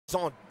It's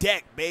on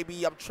deck,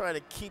 baby. I'm trying to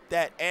keep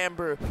that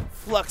amber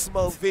flux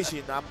mode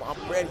vision. I'm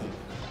ready.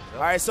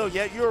 All right, so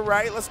yeah, you're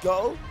right. Let's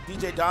go,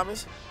 DJ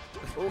Damas.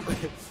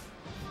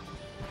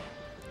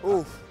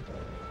 Ooh.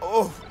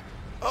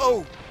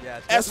 Oh. Yeah.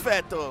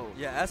 SFAT though.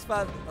 Yeah,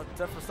 SFAT,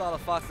 different style of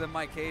Fox than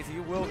Mike Hayes.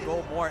 He will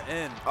go more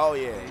in. Oh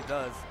yeah. He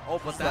does.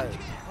 Oh, but that's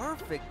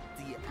perfect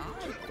DI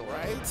though.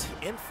 Right?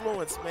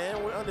 Influence,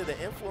 man. We're under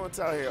the influence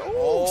out here.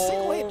 Oh,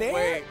 single hit there.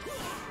 Wait.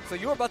 So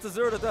you were about to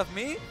 0 to death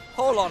me?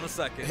 Hold on a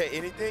second. Hey,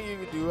 anything you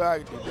can do, I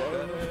can do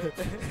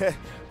that.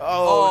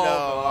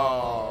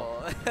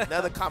 Oh, no.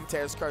 Another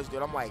commentator's curse,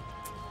 dude. I'm like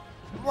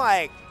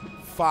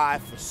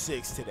 5 for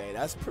 6 today.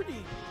 That's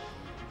pretty.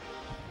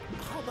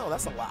 I don't know.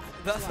 That's a lot.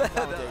 That's a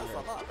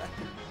lot.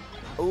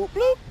 Ooh,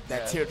 bloop.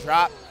 That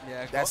teardrop.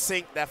 Yeah. That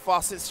sink. That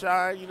faucet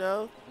shine. You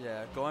know.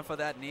 Yeah. Going for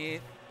that knee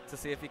to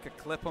see if he could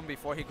clip him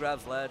before he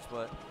grabs ledge,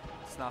 but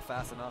it's not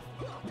fast enough.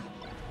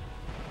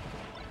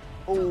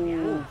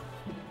 Ooh.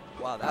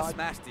 Wow, that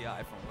smashed the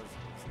eye from was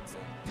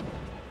insane.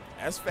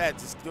 SFAT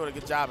just doing a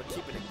good job of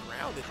keeping it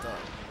grounded, though.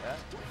 Yeah.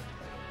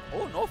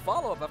 Oh, no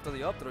follow-up after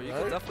the up throw. You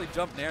could definitely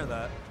jump near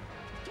that.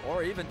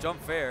 Or even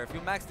jump fair. If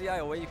you max the eye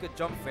away, you could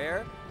jump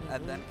fair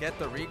and then get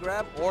the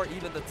regrab or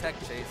even the tech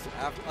chase,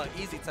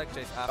 after, easy tech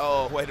chase after.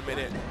 Oh, wait a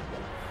minute.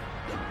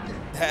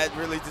 That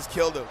really just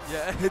killed him.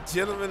 Yeah. The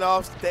gentleman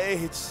off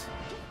stage.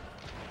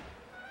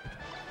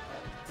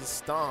 Just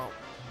stomp.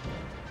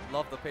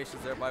 Love the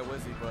patience there by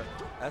Wizzy, but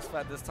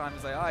SFAT this time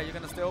is like, all right, you're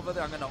going to stay over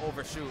there. I'm going to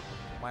overshoot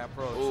my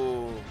approach.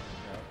 Ooh.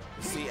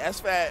 Yeah. See,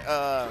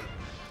 SFAT,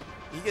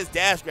 he gets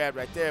dash grabbed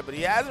right there, but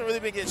he hasn't really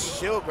been getting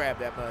shield grabbed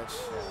that much.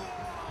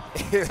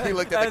 He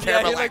looked at the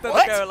camera like,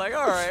 what? The camera like,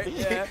 all right.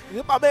 Yeah.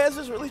 My man's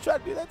just really trying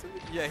to do that to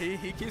me? Yeah,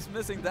 he keeps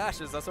missing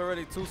dashes. That's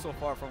already 2 so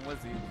far from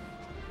Wizzy.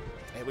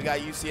 Hey, we got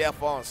UCF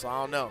on, so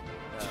I don't know.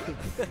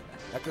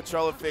 That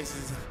controller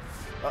faces,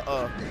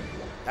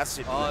 That's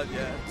shit. Oh,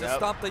 yeah. Just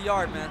stomp the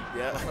yard, man.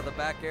 Yeah. For the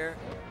back air.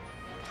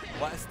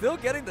 Well, still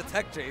getting the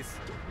tech chase.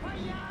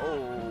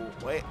 Oh,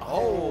 wait.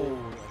 Oh.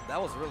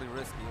 That was really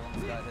risky.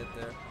 Almost got hit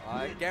there. All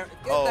right. Get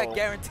that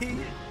guarantee.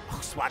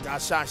 Swat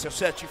that shine. She'll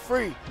set you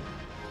free.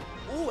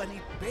 Ooh, and he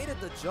baited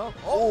the jump.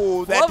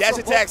 Oh, that dash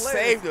attack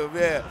saved him,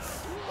 yeah.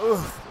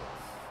 Ooh.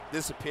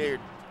 Disappeared.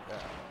 Yeah.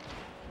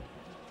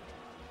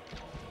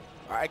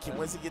 All right, can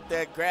Winston get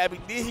that grab he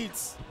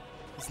needs?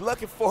 He's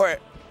looking for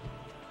it.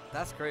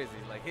 That's crazy.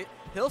 Like,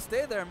 he'll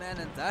stay there, man,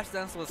 and dash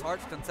dance to his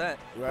heart's content.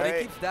 Right. But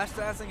he keeps dash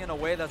dancing in a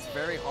way that's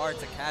very hard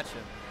to catch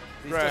him.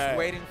 He's just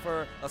waiting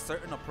for a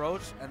certain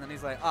approach, and then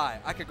he's like, all right,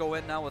 I could go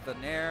in now with a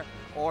nair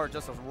or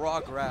just a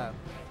raw grab.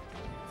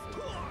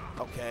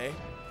 Okay.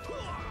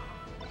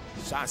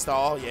 Shot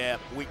stall, yeah.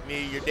 Weak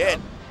knee, you're dead.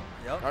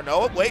 Yep. Or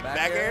no, wait,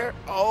 back air.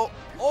 Oh.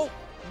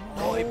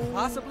 No, he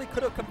possibly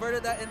could have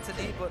converted that into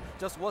knee, but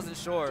just wasn't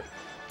sure.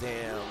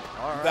 Damn.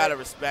 All you got to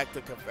respect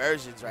the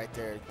conversions right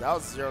there. That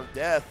was 0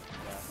 death.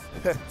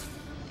 Yeah.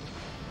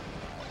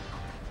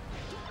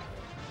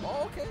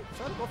 Oh, okay.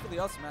 Try to go for the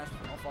up smash.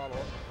 No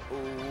follow-up.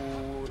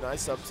 Ooh,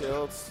 nice up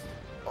tilts.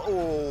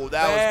 Oh,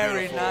 that was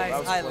very beautiful. nice. That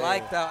was I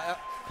like that.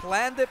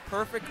 Planned it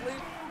perfectly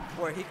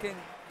where he can,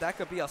 that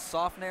could be a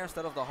soft nair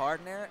instead of the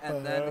hard nair,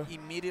 and then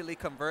immediately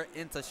convert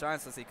into shine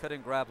since he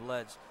couldn't grab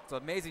ledge. So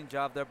amazing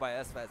job there by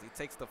SFAT. He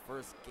takes the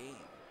first game.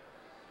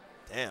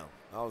 Damn,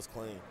 that was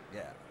clean.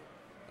 Yeah.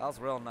 That was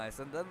real nice.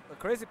 And then the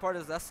crazy part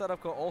is that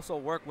setup could also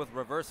work with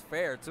reverse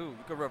fair, too. You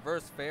could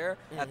reverse fair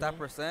at that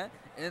percent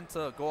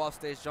into go off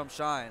stage, jump,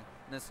 shine.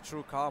 And it's a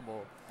true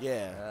combo.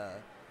 Yeah.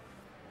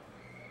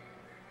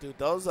 Dude,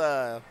 those,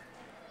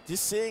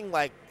 just seeing,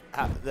 like,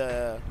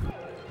 the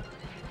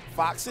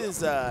Fox's,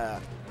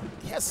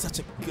 he has such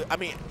a good, I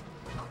mean,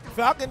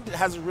 Falcon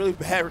has a really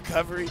bad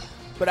recovery,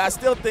 but I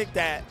still think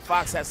that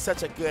Fox has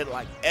such a good,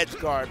 like, edge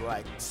guard,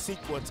 like,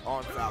 sequence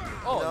on Falcon.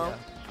 Oh, you know?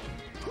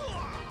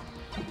 yeah.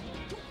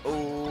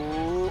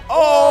 Ooh.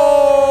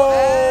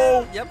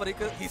 Oh! Yeah, but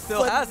he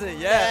still has it,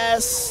 yeah.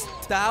 Yes.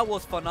 That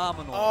was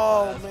phenomenal.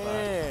 Oh,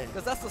 man.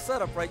 Because that's the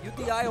setup, right? You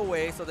DI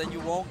away so then you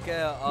won't get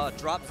a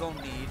drop zone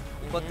need,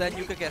 but then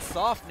you could get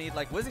soft need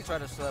like Wizzy tried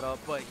to set up,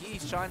 but he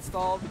shine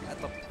stalled at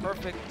the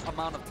perfect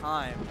amount of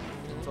time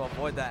to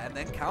avoid that, and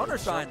then counter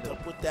shined him.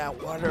 Up with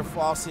that water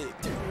faucet,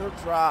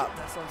 teardrop.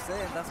 That's what I'm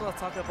saying. That's what I was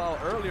talking about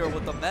earlier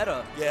with the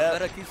meta. Yeah. The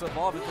meta keeps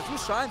evolving because you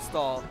shine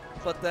stall,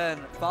 but then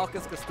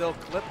Falcons can still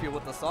clip you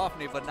with the soft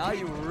knee, but now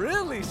you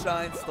really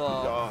shine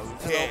stall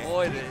and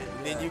avoid it.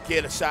 And then you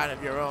get a shot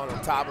of your own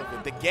on top of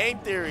it. The game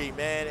theory,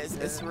 man,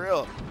 it's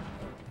real.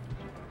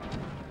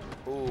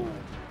 Ooh,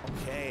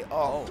 okay.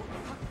 Oh.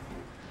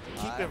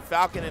 Keeping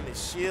Falcon in the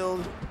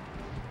shield.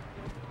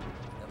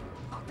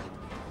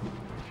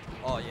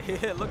 Oh,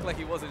 yeah, it looked like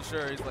he wasn't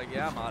sure. He's like,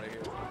 yeah, I'm out of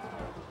here.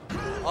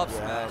 Up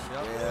smash,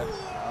 yep.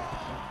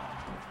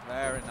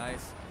 Very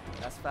nice.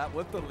 SFAT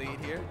with the lead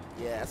here.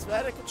 Yeah,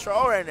 SFAT in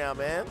control right now,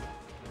 man.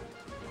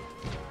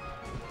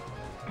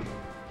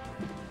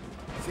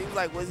 Seems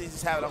like Wizzy's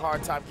just having a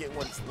hard time getting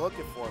what he's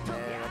looking for,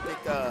 man. I think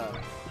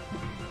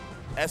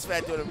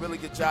SFAT doing a really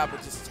good job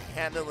of just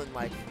handling,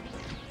 like,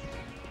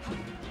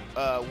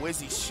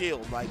 Wizzy's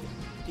shield. Like,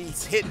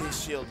 he's hitting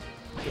his shield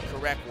the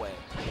correct way,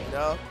 you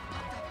know?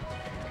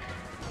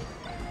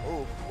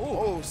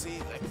 Oh, see,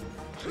 like,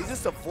 he's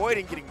just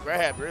avoiding getting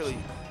grabbed, really,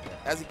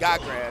 as he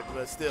got grabbed,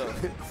 but still.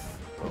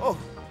 Oh,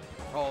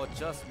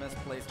 just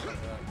misplaced with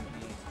that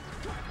knee.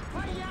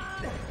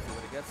 See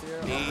what he gets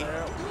here? Knee.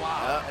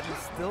 Wow, and he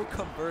still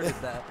converted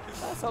that.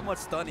 That's how much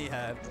stun he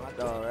had.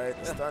 I know, right?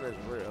 The stun is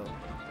real.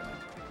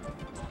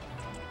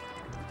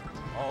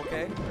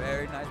 Okay,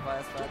 very nice by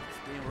SFAT.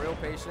 Being real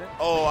patient.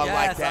 Oh, I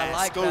like that. I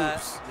like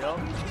Scoops. that. Yep.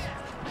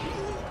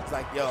 It's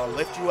like, yo,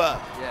 lift you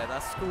up. Yeah,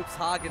 that's Scoops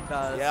Hagen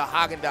does. Yeah,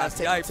 Haagen-Dazs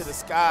take you to the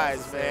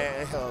skies,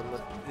 man. All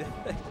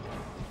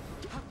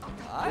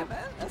right,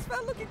 man.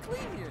 SFAT looking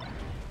clean here.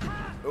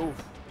 Ooh.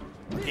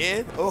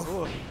 Again?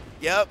 Oh.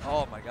 Yep.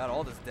 Oh, my God.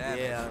 All this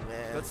damage. Yeah,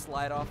 man. Good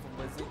slide off from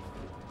Wizzy.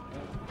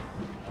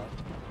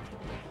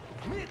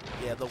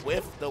 Yeah, the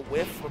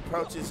whiff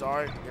approaches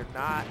they're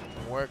not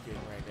working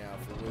right now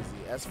for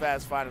Wizzy.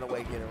 SFAT's finding a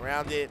way to get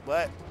around it,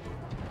 but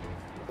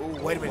ooh,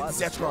 wait a minute,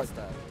 Zetroid.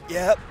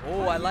 Yep.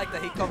 Oh, I like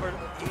that he covered.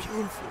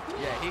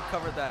 Yeah, he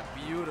covered that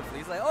beautifully.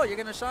 He's like, oh, you're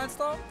gonna shine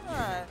star? All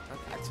right.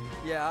 I got you.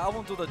 Yeah, I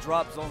won't do the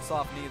drop zone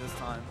soft knee this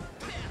time.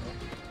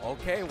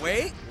 Okay,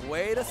 wait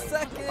a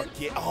second.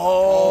 Okay.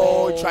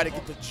 Oh, try to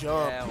get the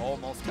jump. Yeah,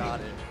 almost got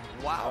it.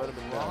 Wow. That would have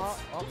been nice.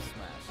 Up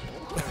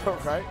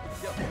smash. Right?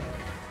 Yep.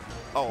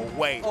 Oh,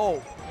 wait.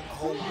 Oh,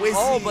 Wizzy.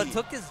 Oh, but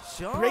took his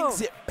jump.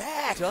 Brings it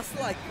back. Just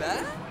like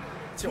that?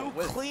 Two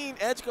clean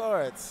edge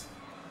guards.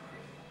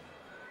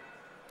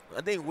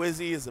 I think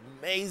Wizzy is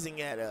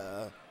amazing at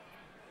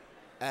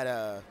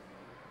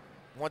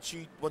once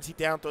he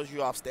down throws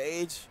you off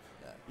stage,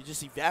 you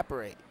just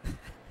evaporate.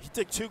 He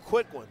took 2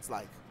 quick ones.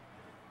 Like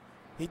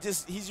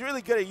he's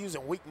really good at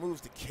using weak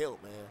moves to kill,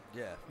 man.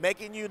 Yeah.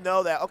 Making you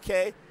know that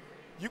okay,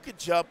 you could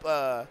jump.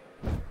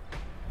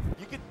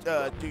 You could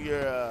do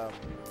your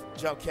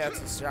jump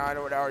cancel shine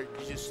or whatever. You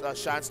just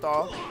shine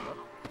stall.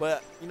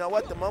 But you know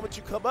what? The moment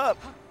you come up,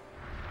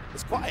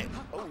 it's quiet.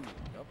 Oh.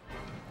 Yep.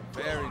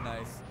 Very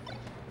nice.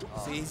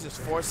 See, he's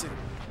just forcing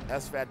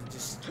SFAT to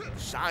just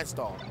shine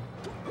stall.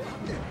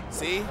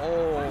 See?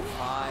 Oh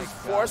my He's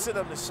God. forcing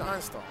him to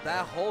shine stall.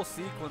 That whole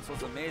sequence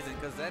was amazing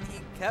because then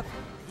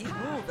he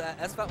knew that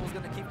SFAT was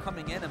going to keep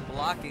coming in and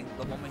blocking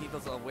the moment he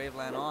does a wave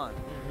land on.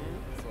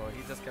 So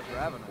he just kept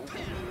grabbing him.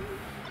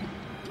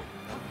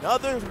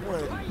 Another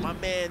one, my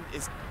man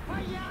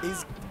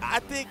I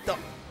think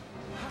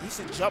he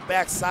should jump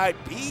back side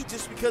B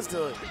just because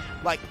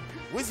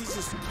Wizzy's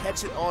just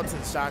catching on to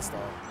the shine stall.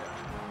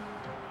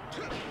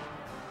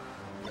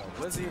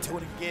 Wizzy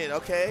doing it again,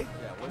 okay?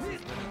 Yeah,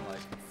 Wizzy's been in like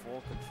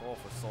full control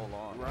for so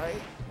long.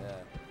 Right?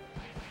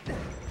 Yeah.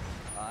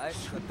 Alright,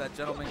 let that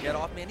gentleman get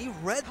off me, and he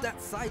read that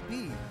side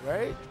B.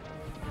 Right?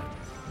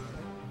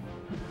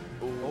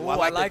 Ooh,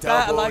 I like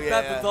that. I like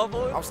that, the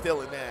double. I'm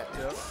still in that.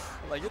 Yeah.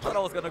 Like, you thought I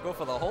was going to go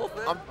for the whole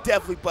thing? I'm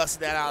definitely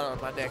busting that out on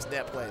my next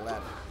net play,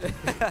 Ladder.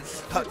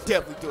 I'm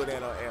definitely doing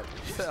that on air.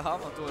 I'm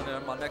doing it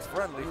on my next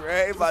friendly.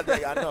 Right?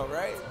 I know,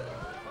 right?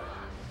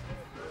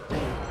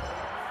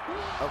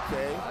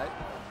 Okay. Right.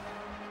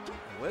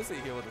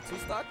 Wizzy here with a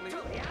 2-stock lead.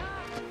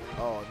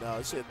 Oh, no.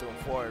 He should have threw him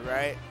forward,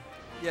 right?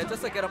 Yeah,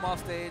 just to get him off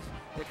stage.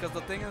 Because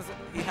the thing is,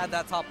 he had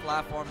that top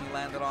platform. He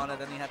landed on it,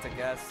 then he had to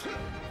guess.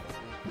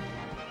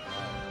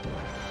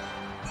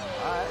 All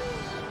right.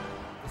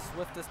 The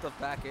swiftest of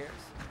back airs.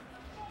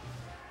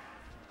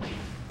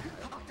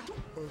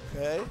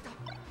 Okay.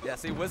 Yeah,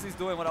 see, Wizzy's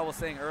doing what I was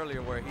saying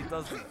earlier, where he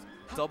does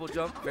double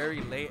jump, very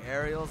late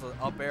aerials,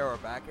 up air or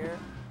back air.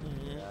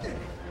 Yeah.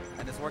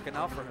 And it's working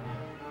out for him.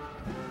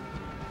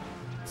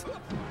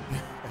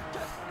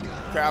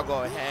 Crowd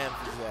going ham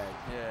for Zach.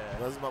 Yeah.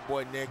 That's my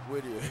boy Nick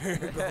Whittier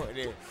going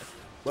in.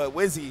 But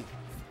Wizzy,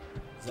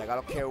 he's like, I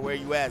don't care where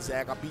you at,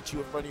 Zach. I'll beat you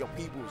in front of your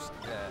peoples.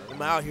 Yeah.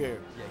 I'm out here.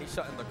 Yeah, he's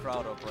shutting the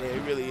crowd up right Yeah, he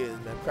really is,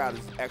 man. The crowd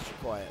is extra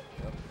quiet.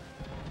 Yep.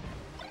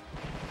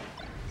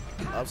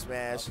 Up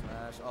smash.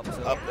 Up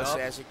smash. Up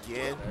smash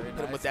again. Very Hit him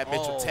nice. with that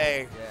Mitchell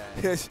tag.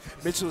 Yeah.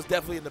 Mitchell's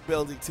definitely in the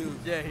building, too.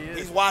 Yeah, he is.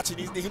 He's watching.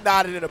 He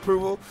nodded in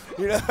approval.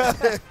 You know,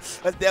 that's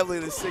definitely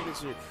the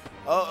signature.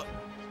 Oh.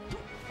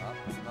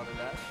 That's another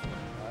dash.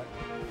 All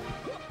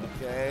right.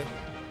 Okay.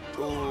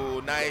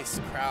 Ooh, nice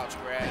crouch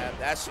grab.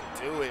 That should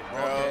do it,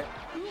 bro. Okay.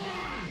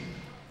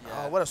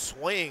 Yeah. Oh, what a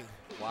swing.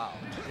 Wow.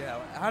 Yeah,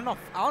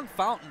 on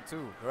Fountain,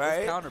 too.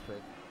 Right? His counter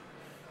pick.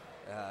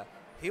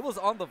 He was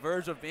on the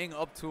verge of being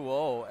up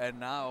 2-0, and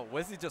now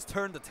Wizzy just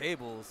turned the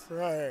tables.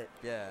 Right.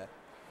 Yeah.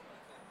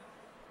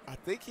 I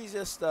think he's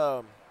just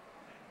the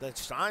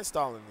shine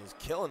stalling is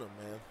killing him,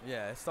 man.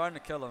 Yeah, it's starting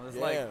to kill him. It's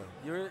Yeah.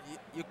 like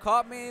you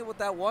caught me with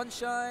that one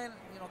shine,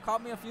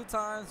 caught me a few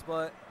times,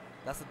 but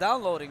that's the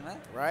downloading, man.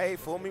 Right?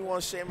 Fool me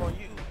once, shame on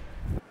you.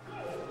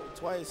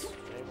 Twice,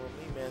 shame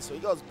on me, man. So he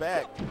goes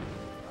back.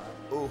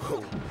 Ooh,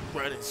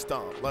 running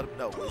stomp. Let him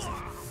know, Wizzy.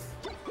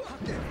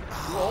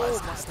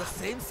 Oh, it's the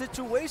same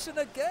situation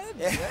again.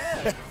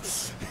 Yeah.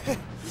 He's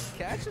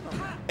catching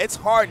him. It's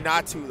hard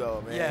not to,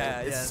 though, man.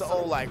 Yeah, it's yeah.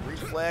 so like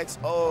reflex.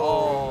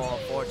 Oh,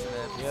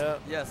 unfortunate. Yeah.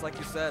 Yes, like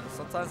you said,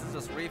 sometimes it's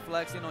just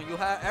reflex.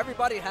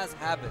 Everybody has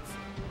habits.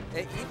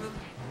 Even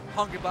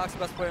Hungry Box,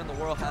 best player in the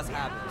world, has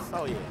habits.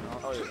 Oh yeah.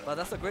 Oh yeah. But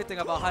that's the great thing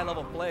about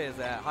high-level play is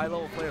that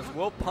high-level players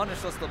will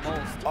punish us the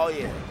most. Oh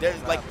yeah.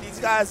 There's like these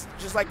guys,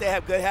 just like they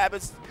have good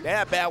habits, they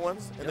have bad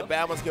ones, and the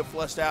bad ones get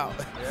flushed out.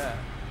 Yeah.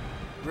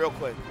 Real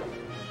quick.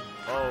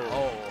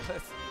 Oh.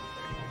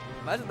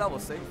 Imagine that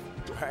was safe.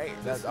 Right.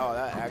 That's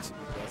that actually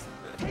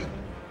was.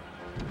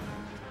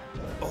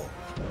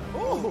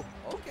 Oh.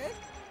 Okay.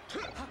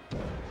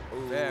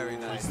 Ooh, Very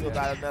nice. Still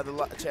got another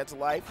chance of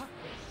life.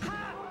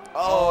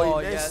 Oh,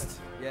 he missed.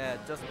 Yeah,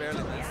 just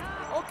barely missed.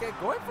 Okay,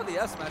 going for the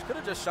S smash could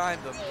have just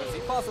shined him because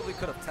he possibly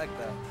could have teched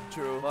that.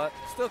 True. But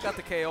still got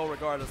the KO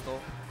regardless though.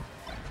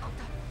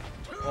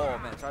 Oh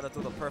man, try to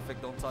do the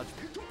perfect don't touch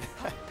me.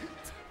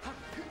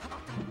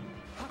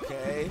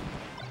 Okay.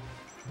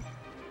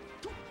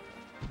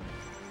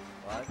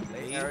 What?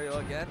 Late aerial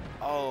again.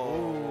 Oh.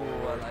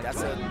 Ooh, I like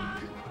that's that. a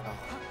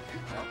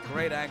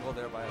Great angle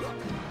there by him.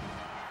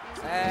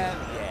 And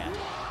yeah.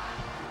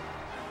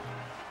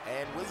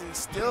 And Wizzy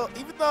still,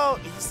 even though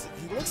he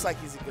looks like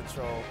he's in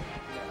control,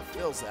 it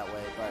feels that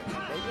way, but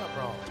maybe I'm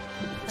wrong.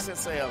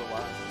 Since say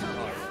otherwise.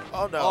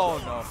 Oh no. Oh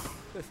no.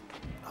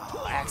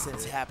 Oh,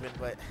 accidents happen,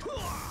 but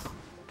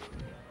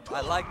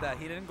I like that.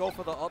 He didn't go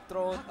for the up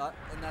throw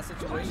in that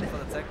situation for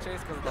the tech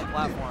chase because of the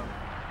platform.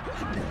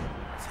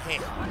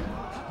 Damn.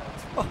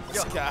 Oh,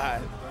 this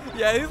guy.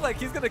 Yeah,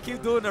 he's gonna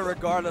keep doing it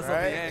regardless of the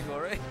Right? angle,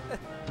 right?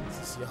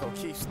 Yo,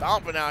 keep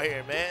stomping out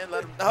here, man.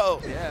 Let him know.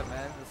 Yeah,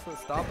 man.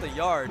 Just stomp the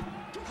yard.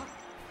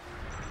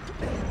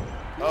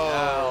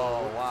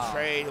 Oh, wow.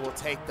 Trade will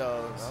take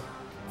those.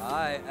 All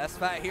right,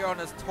 SFAT here on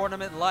his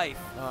tournament life.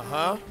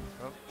 Uh-huh.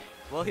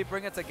 Will he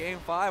bring it to game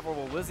 5 or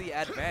will Wizzy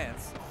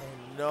advance? Oh,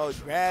 no. He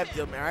grabbed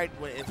him and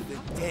right went into the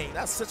dang.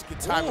 That's such a good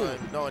time.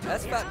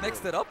 SFAT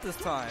mixed it up this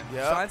time.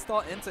 Yep. Shine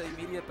stall into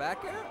immediate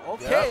back air.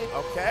 Okay.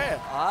 Yep. Okay.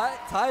 All right,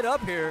 tied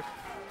up here.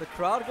 The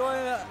crowd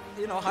going,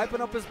 hyping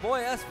up his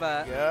boy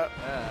SFAT. Yep.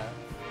 Yeah.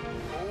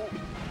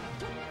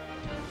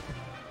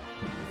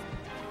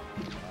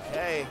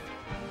 Okay.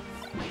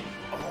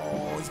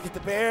 Oh, he's get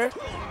the bear.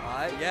 All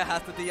right, yeah,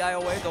 has the DI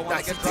away. Don't want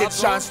Nice, to get he did dropped.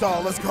 shot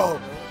stall. Let's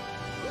go.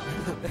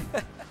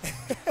 But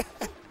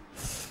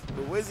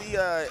Wizzy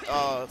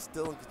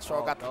still in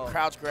control. Got the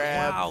crouch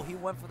grab. Wow, he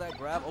went for that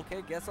grab.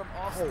 Okay, gets him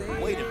off stage.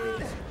 Oh, wait a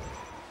minute.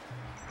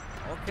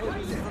 Okay,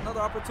 this is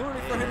another opportunity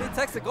for him. He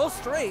takes it. Go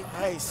straight.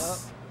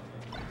 Nice.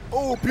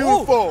 Oh,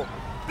 beautiful.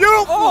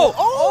 Beautiful.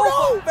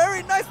 Oh, no.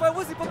 Very nice by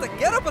Wizzy, but the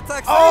get-up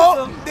attack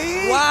saves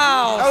him.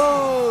 Wow.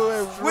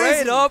 Oh,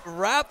 straight up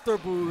Raptor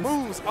boost.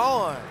 Moves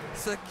on.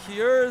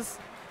 Secures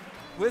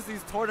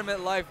Wizzy's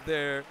tournament life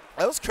there.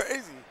 That was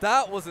crazy.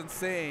 That was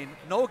insane.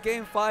 No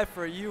game 5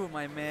 for you,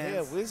 my man.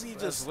 Yeah, Wizzy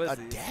just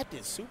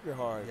adapted super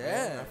hard.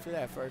 Yeah. Man. After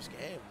that first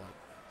game, like,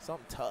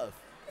 something tough.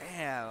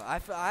 Damn,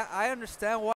 I understand why.